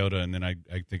Mark Mariota, and then I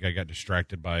think I got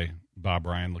distracted by Bob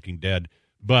Ryan looking dead.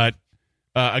 But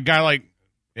a guy like,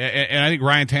 and I think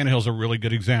Ryan Tannehill's a really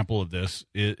good example of this.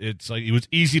 It's like it was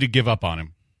easy to give up on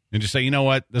him and just say, you know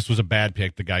what, this was a bad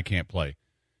pick. The guy can't play.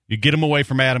 You get him away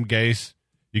from Adam Gase.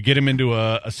 You get him into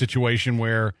a situation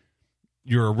where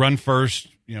you're a run first,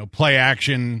 play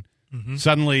action. Mm-hmm.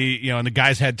 Suddenly, and the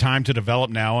guy's had time to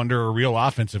develop now under a real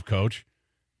offensive coach,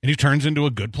 and he turns into a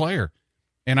good player.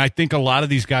 And I think a lot of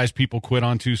these guys people quit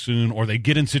on too soon, or they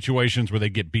get in situations where they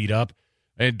get beat up.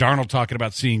 And Darnold talking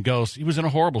about seeing ghosts. He was in a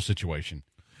horrible situation.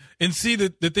 And see, the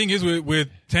thing is with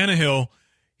Tannehill,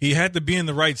 he had to be in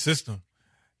the right system.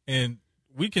 And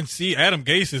we can see Adam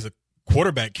Gase is a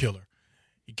quarterback killer.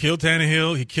 He killed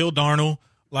Tannehill. He killed Darnold.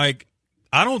 Like,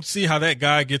 I don't see how that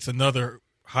guy gets another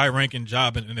high-ranking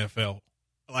job in the NFL.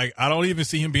 Like, I don't even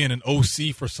see him being an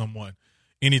OC for someone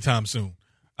anytime soon.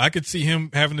 I could see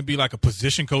him having to be like a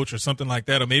position coach or something like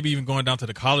that, or maybe even going down to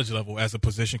the college level as a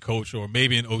position coach, or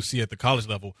maybe an OC at the college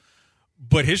level.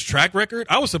 But his track record,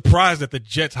 I was surprised that the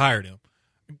Jets hired him.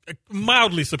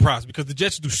 Mildly surprised, because the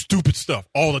Jets do stupid stuff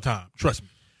all the time. Trust me.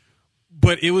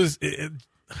 But his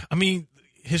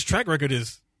track record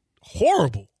is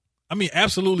horrible. I mean,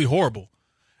 absolutely horrible.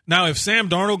 Now, if Sam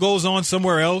Darnold goes on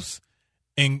somewhere else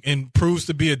and proves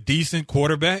to be a decent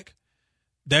quarterback,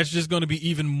 that's just going to be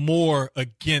even more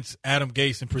against Adam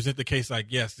Gase and present the case like,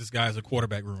 yes, this guy is a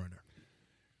quarterback ruiner.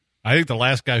 I think the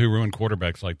last guy who ruined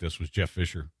quarterbacks like this was Jeff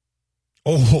Fisher.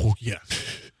 Oh,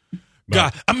 yes.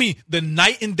 God, I mean, the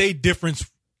night and day difference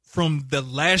from the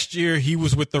last year he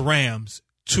was with the Rams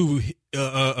to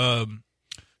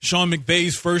Sean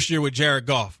McVay's first year with Jared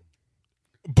Goff.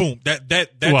 Boom. That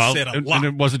said a lot. And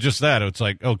it wasn't just that. It's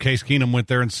like, Case Keenum went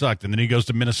there and sucked, and then he goes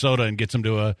to Minnesota and gets him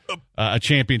to a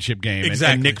championship game.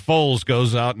 Exactly. And Nick Foles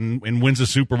goes out and wins a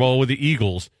Super Bowl with the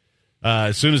Eagles.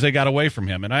 as soon as they got away from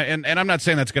him. And I'm not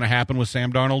saying that's going to happen with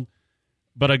Sam Darnold,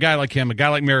 but a guy like him, a guy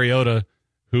like Mariota,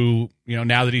 who,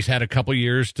 now that he's had a couple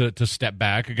years to step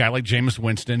back, a guy like Jameis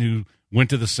Winston, who went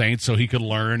to the Saints so he could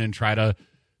learn and try to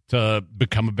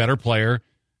become a better player.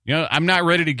 I'm not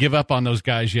ready to give up on those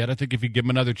guys yet. I think if you give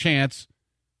them another chance,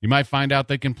 you might find out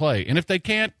they can play. And if they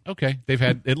can't, okay,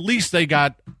 at least they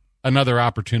got another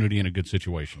opportunity in a good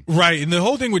situation. Right. And the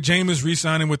whole thing with Jameis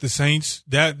re-signing with the Saints,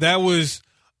 that was,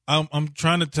 I'm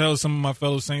trying to tell some of my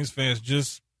fellow Saints fans,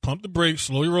 just pump the brakes,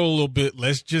 slow your roll a little bit.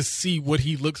 Let's just see what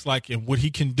he looks like and what he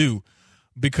can do,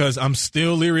 because I'm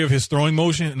still leery of his throwing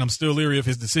motion and I'm still leery of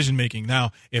his decision-making.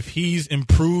 Now, if he's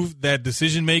improved that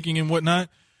decision-making and whatnot,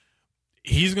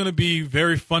 he's going to be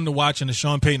very fun to watch in the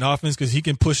Sean Payton offense, because he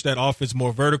can push that offense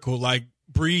more vertical like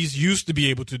Breeze used to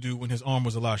be able to do when his arm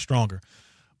was a lot stronger.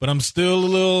 But I'm still a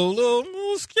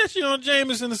little sketchy on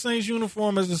Jameis in the Saints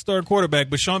uniform as the starting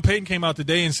quarterback. But Sean Payton came out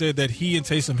today and said that he and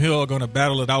Taysom Hill are going to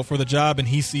battle it out for the job, and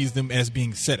he sees them as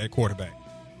being set at quarterback.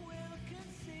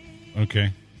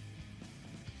 Okay.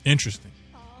 Interesting.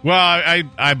 Well,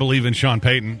 I believe in Sean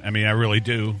Payton. I mean, I really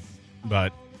do.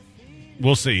 But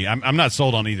we'll see. I'm not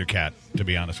sold on either cat, to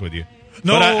be honest with you.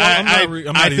 No, but I'm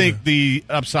not I think the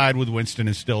upside with Winston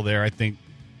is still there. I think,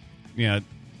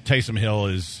 Taysom Hill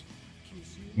is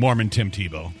Mormon Tim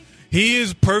Tebow. He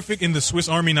is perfect in the Swiss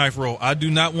Army knife role. I do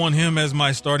not want him as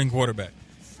my starting quarterback.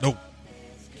 Nope.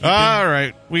 All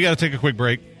right. We got to take a quick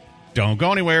break. Don't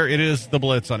go anywhere. It is The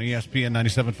Blitz on ESPN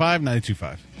 97.5,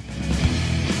 92.5.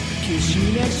 Kiss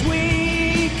you next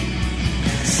week.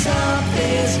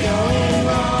 Something's going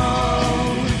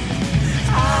wrong.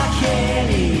 I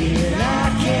can't eat and I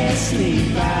can't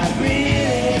sleep. I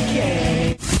really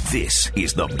can't. This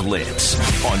is The Blitz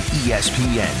on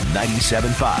ESPN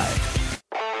 97.5.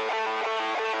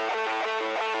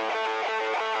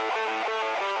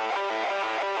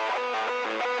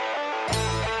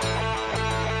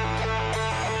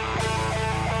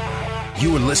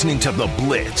 You are listening to The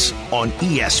Blitz on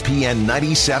ESPN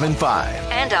 97.5.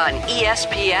 And on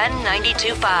ESPN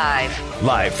 92.5.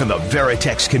 Live from the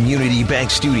Veritex Community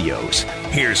Bank Studios,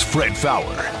 here's Fred Faour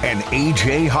and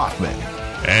A.J. Hoffman.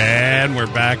 And we're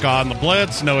back on The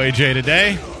Blitz. No A.J.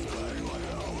 today.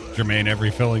 Jermaine Every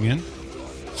filling in.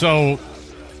 So,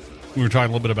 we were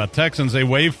talking a little bit about Texans. They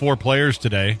waived 4 players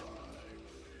today.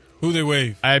 Who they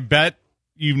waive? I bet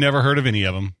you've never heard of any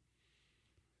of them.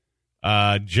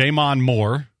 Jamon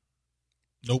Moore.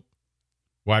 Nope.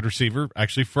 Wide receiver,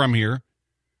 actually from here.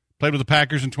 Played with the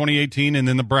Packers in 2018 and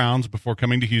then the Browns before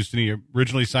coming to Houston. He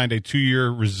originally signed a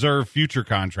 2-year reserve future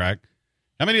contract.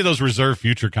 How many of those reserve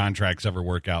future contracts ever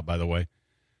work out, by the way?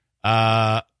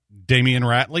 Damian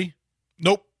Ratley.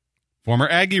 Nope. Former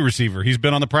Aggie receiver. He's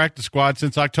been on the practice squad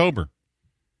since October.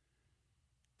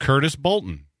 Curtis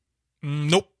Bolton.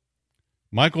 Nope.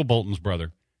 Michael Bolton's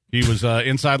brother. He was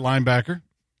inside linebacker.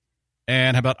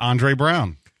 And how about Andre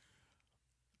Brown?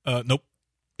 Nope.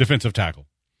 Defensive tackle.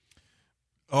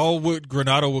 All what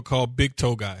Granado would call big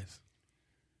toe guys.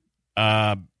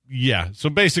 Yeah. So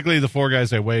basically the 4 guys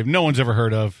they waived, no one's ever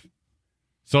heard of.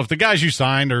 So if the guys you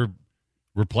signed are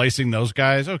replacing those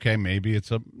guys, okay, maybe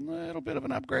it's a little bit of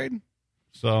an upgrade.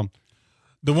 So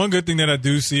the one good thing that I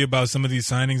do see about some of these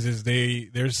signings is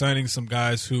they're signing some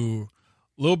guys who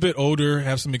a little bit older,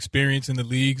 have some experience in the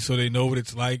league, so they know what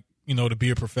it's like, to be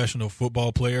a professional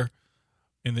football player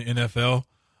in the NFL.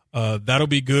 That'll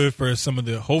be good for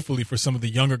hopefully for some of the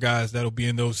younger guys that'll be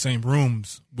in those same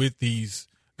rooms with these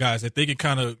guys, that they can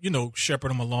kind of, shepherd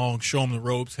them along, show them the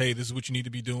ropes. Hey, this is what you need to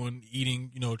be doing,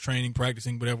 eating, training,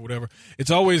 practicing, whatever.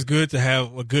 It's always good to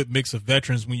have a good mix of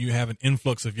veterans when you have an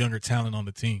influx of younger talent on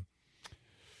the team.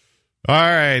 All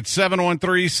right,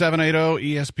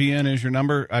 713-780-ESPN is your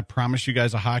number. I promise you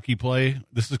guys a hockey play.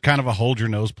 This is kind of a hold your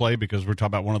nose play because we're talking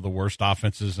about one of the worst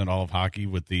offenses in all of hockey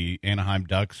with the Anaheim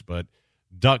Ducks, but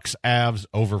Ducks Avs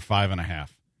over 5.5.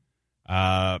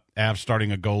 Avs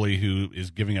starting a goalie who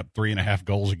is giving up 3.5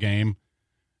 goals a game,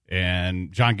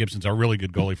 and John Gibson's a really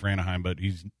good goalie for Anaheim, but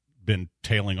he's been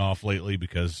tailing off lately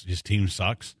because his team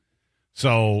sucks.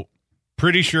 So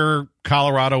pretty sure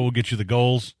Colorado will get you the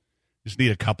goals. Just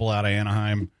need a couple out of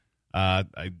Anaheim. I'm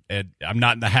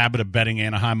not in the habit of betting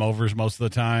Anaheim overs most of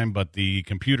the time, but the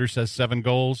computer says 7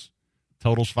 goals.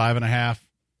 Total's 5.5.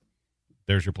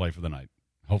 There's your play for the night.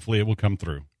 Hopefully it will come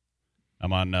through.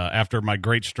 I'm on after my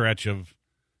great stretch of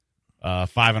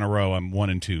 5 in a row. I'm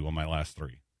 1-2 on my last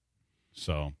 3.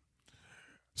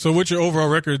 So what's your overall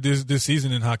record this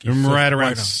season in hockey? I'm right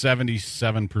around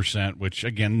 77%, which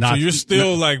again, not. So you're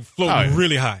still floating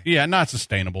really high. Yeah, not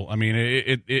sustainable. I mean,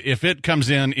 if it comes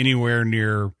in anywhere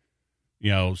near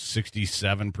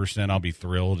 67%, I'll be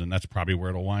thrilled, and that's probably where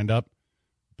it'll wind up.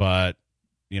 But,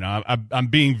 I'm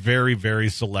being very, very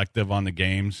selective on the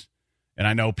games, and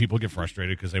I know people get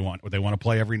frustrated because they want to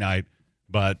play every night.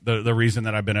 But the reason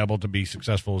that I've been able to be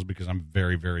successful is because I'm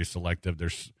very, very selective.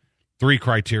 There's 3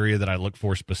 criteria that I look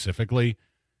for specifically,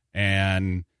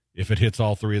 and if it hits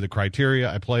all 3 of the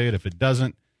criteria, I play it. If it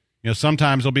doesn't,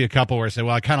 sometimes there'll be a couple where I say,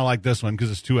 well, I kind of like this one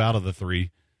because it's 2 out of the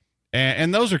 3.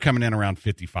 And those are coming in around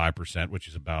 55%, which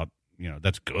is about,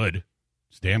 that's good.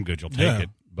 It's damn good. You'll take it.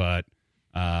 But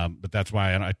that's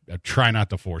why I try not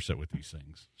to force it with these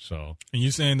things. So, and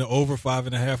you're saying the over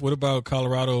 5.5. What about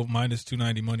Colorado minus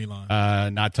 290 money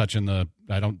line? Not touching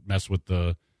I don't mess with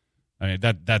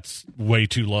that's way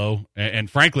too low. And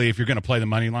frankly, if you're going to play the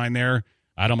money line there,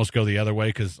 I'd almost go the other way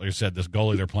because, like I said, this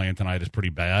goalie they're playing tonight is pretty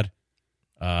bad.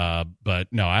 But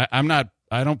no, I'm not.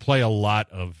 I don't play a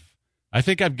lot of. I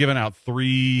think I've given out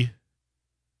 3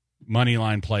 money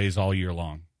line plays all year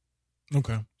long.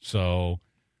 Okay. So,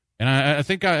 and I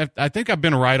think I've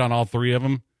been right on all 3 of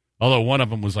them. Although one of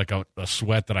them was like a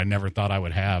sweat that I never thought I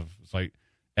would have. It's like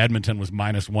Edmonton was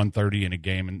minus 130 in a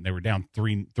game, and they were down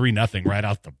 3-0 right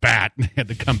out the bat, and they had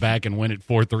to come back and win it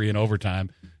 4-3 in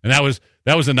overtime. And that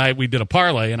was the night we did a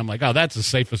parlay, and I'm like, oh, that's the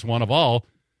safest one of all.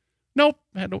 Nope,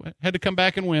 had to come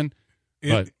back and win.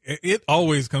 It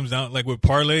always comes down, like with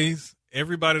parlays,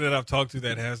 everybody that I've talked to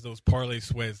that has those parlay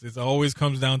sweats, it always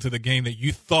comes down to the game that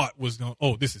you thought was going,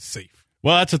 oh, this is safe.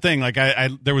 Well, that's the thing. Like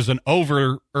there was an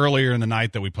over earlier in the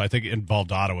night that we played. I think it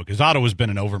involved Ottawa because Ottawa's been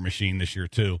an over machine this year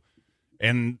too.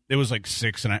 And it was like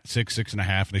 6.5,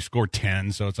 and they scored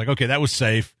 10. So it's like, okay, that was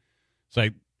safe. It's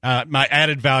like my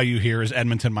added value here is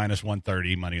Edmonton minus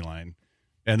 130 money line.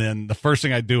 And then the first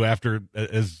thing I do after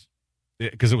is,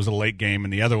 because it was a late game,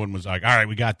 and the other one was like, all right,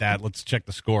 we got that. Let's check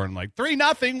the score. And I'm like,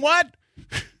 3-0, what?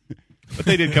 But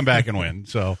they did come back and win.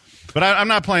 So, but I'm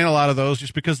not playing a lot of those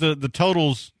just because the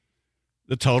totals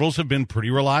have been pretty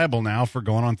reliable now for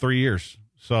going on 3 years.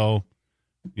 So,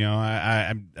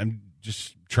 I'm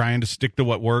just trying to stick to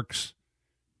what works,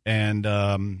 and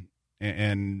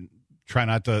try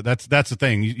not to. That's the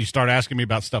thing. You start asking me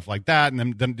about stuff like that,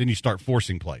 and then you start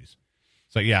forcing plays.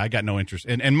 So yeah, I got no interest.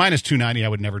 And minus 290, I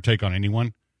would never take on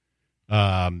anyone.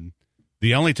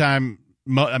 The only time,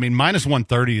 minus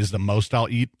 130 is the most I'll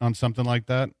eat on something like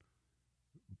that.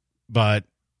 But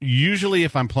usually,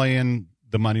 if I'm playing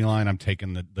the money line, I'm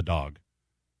taking the dog.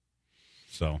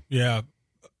 So yeah,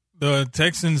 the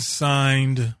Texans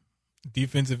signed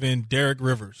defensive end Derek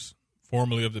Rivers,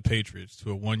 formerly of the Patriots,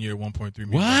 to a 1-year, $1.3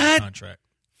 million contract.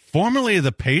 Formerly of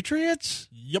the Patriots?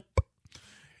 Yep.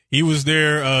 He was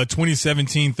their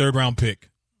 2017 third-round pick.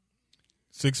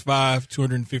 6'5",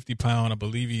 250 pound. I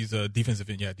believe he's a defensive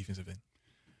end. Yeah, defensive end.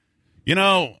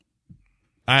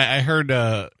 I heard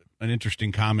an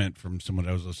interesting comment from someone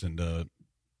I was listening to.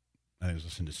 I was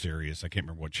listening to Sirius. I can't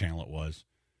remember what channel it was.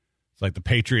 It's like the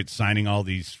Patriots signing all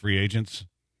these free agents.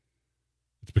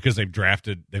 It's because they've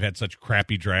had such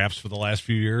crappy drafts for the last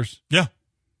few years. Yeah.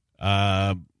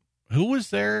 Who was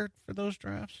there for those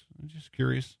drafts? I'm just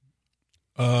curious.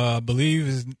 I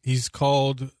believe he's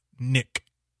called Nick.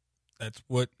 That's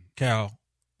what Cal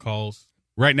calls.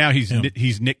 Right now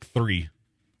he's Nick 3.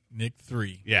 Nick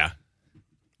 3. Yeah.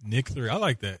 Nick 3. I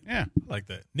like that. Yeah. I like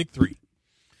that. Nick 3.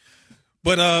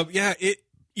 But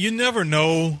you never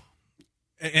know.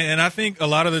 And I think a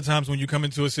lot of the times when you come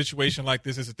into a situation like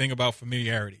this, it's a thing about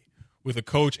familiarity with a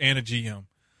coach and a GM.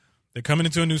 They're coming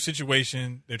into a new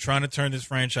situation. They're trying to turn this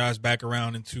franchise back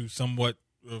around into somewhat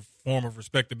a form of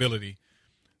respectability.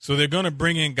 So they're going to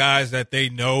bring in guys that they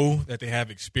know, that they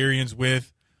have experience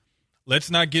with.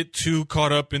 Let's not get too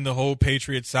caught up in the whole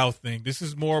Patriot South thing. This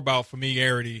is more about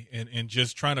familiarity and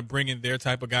just trying to bring in their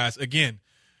type of guys. Again,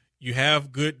 you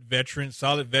have good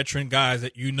solid veteran guys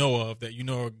that you know of, that you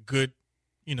know are good,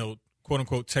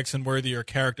 quote-unquote Texan-worthy or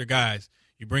character guys.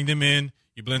 You bring them in,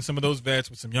 you blend some of those vets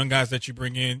with some young guys that you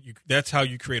bring in. That's how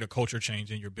you create a culture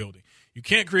change in your building. You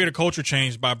can't create a culture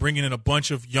change by bringing in a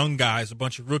bunch of young guys, a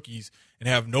bunch of rookies, and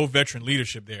have no veteran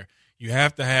leadership there. You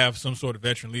have to have some sort of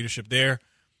veteran leadership there.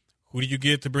 Who do you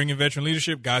get to bring in veteran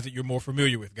leadership? Guys that you're more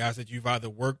familiar with, guys that you've either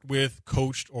worked with,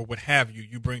 coached, or what have you.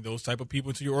 You bring those type of people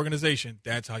into your organization.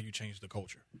 That's how you change the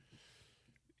culture.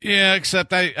 Yeah,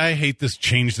 except I hate this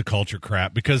change the culture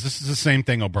crap because this is the same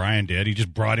thing O'Brien did. He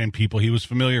just brought in people he was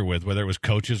familiar with, whether it was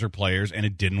coaches or players, and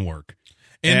it didn't work.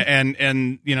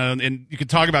 And you can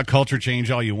talk about culture change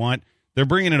all you want. They're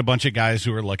bringing in a bunch of guys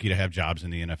who are lucky to have jobs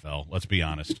in the NFL. Let's be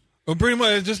honest. Well, pretty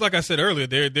much, just like I said earlier,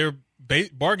 they're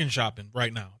bargain shopping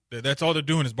right now. That's all they're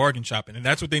doing is bargain shopping, and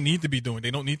that's what they need to be doing.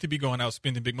 They don't need to be going out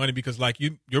spending big money because, like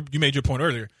you made your point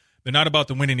earlier, they're not about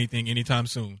to win anything anytime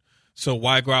soon. So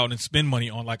why go out and spend money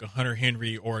on like a Hunter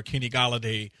Henry or a Kenny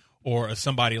Golladay or a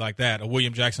somebody like that, a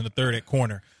William Jackson III at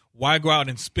corner? Why go out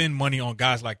and spend money on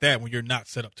guys like that when you're not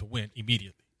set up to win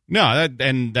immediately? No,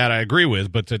 that I agree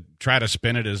with, but to try to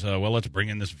spin it as, well, let's bring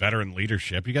in this veteran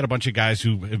leadership. You got a bunch of guys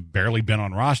who have barely been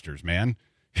on rosters, man.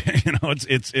 I'm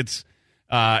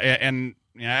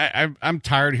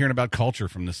tired of hearing about culture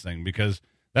from this thing because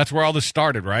that's where all this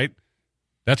started, right?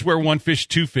 That's where One Fish,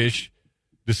 Two Fish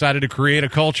decided to create a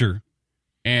culture,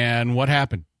 and what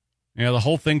happened? The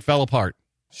whole thing fell apart.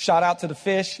 Shout out to the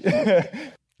fish. Yeah,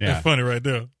 that's funny right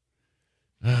there.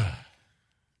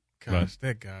 Gosh,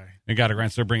 that guy. And got to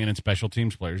grant they're bringing in special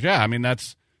teams players. Yeah, I mean,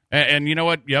 that's – and you know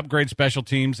what? You upgrade special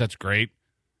teams. That's great.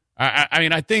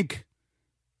 I think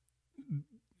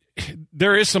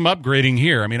there is some upgrading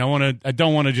here. I mean, I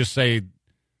don't want to just say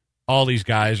all these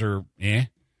guys are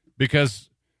because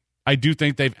I do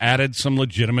think they've added some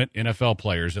legitimate NFL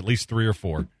players, at least 3 or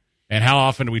 4. And how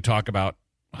often do we talk about,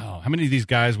 how many of these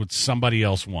guys would somebody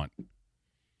else want?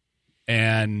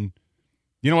 And –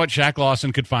 you know what? Shaq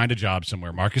Lawson could find a job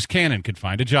somewhere. Marcus Cannon could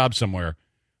find a job somewhere.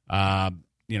 Andre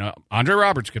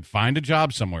Roberts could find a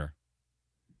job somewhere.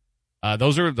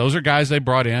 Those are guys they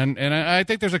brought in, and I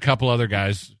think there's a couple other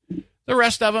guys. The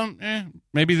rest of them,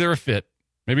 maybe they're a fit.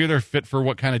 Maybe they're fit for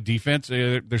what kind of defense.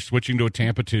 They're switching to a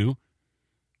Tampa 2. You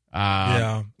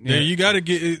got to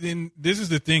get in. This is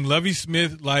the thing. Lovie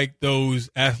Smith liked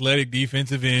those athletic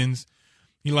defensive ends.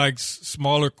 He likes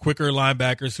smaller, quicker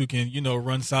linebackers who can,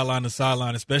 run sideline to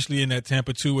sideline, especially in that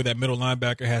Tampa 2 where that middle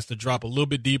linebacker has to drop a little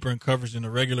bit deeper in coverage than a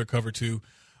regular cover 2.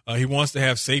 He wants to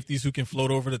have safeties who can float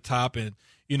over the top and,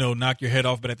 knock your head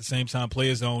off, but at the same time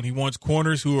play a zone. He wants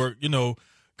corners who are,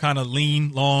 kind of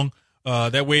lean, long.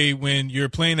 That way when you're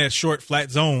playing that short,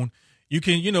 flat zone, you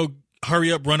can,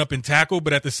 hurry up, run up, and tackle,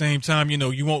 but at the same time,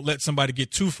 you won't let somebody get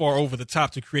too far over the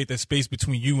top to create that space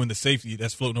between you and the safety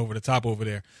that's floating over the top over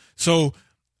there. So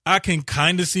I can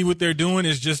kind of see what they're doing.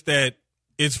 It's just that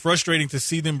it's frustrating to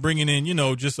see them bringing in,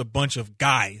 just a bunch of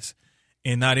guys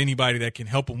and not anybody that can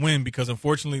help them win because,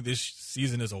 unfortunately, this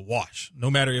season is a wash,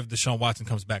 no matter if Deshaun Watson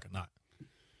comes back or not.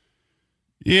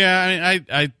 Yeah,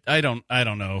 I don't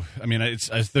know. I mean,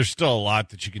 there's still a lot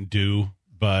that you can do,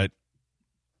 but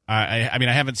I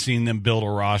haven't seen them build a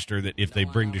roster that if they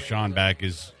bring Deshaun back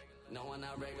is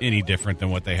any different than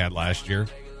what they had last year.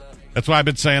 That's why I've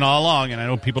been saying all along, and I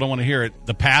know people don't want to hear it,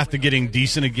 the path to getting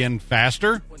decent again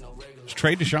faster is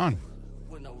trade Deshaun.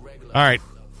 All right.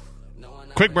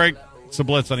 Quick break. It's the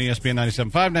Blitz on ESPN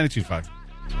 97.5, 92.5.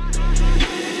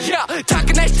 Yeah,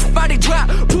 talking that shit, body drop.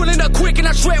 Pulling up quick and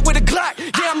I shred with a Glock.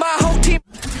 Yeah, my whole team.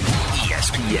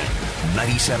 ESPN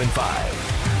 97.5.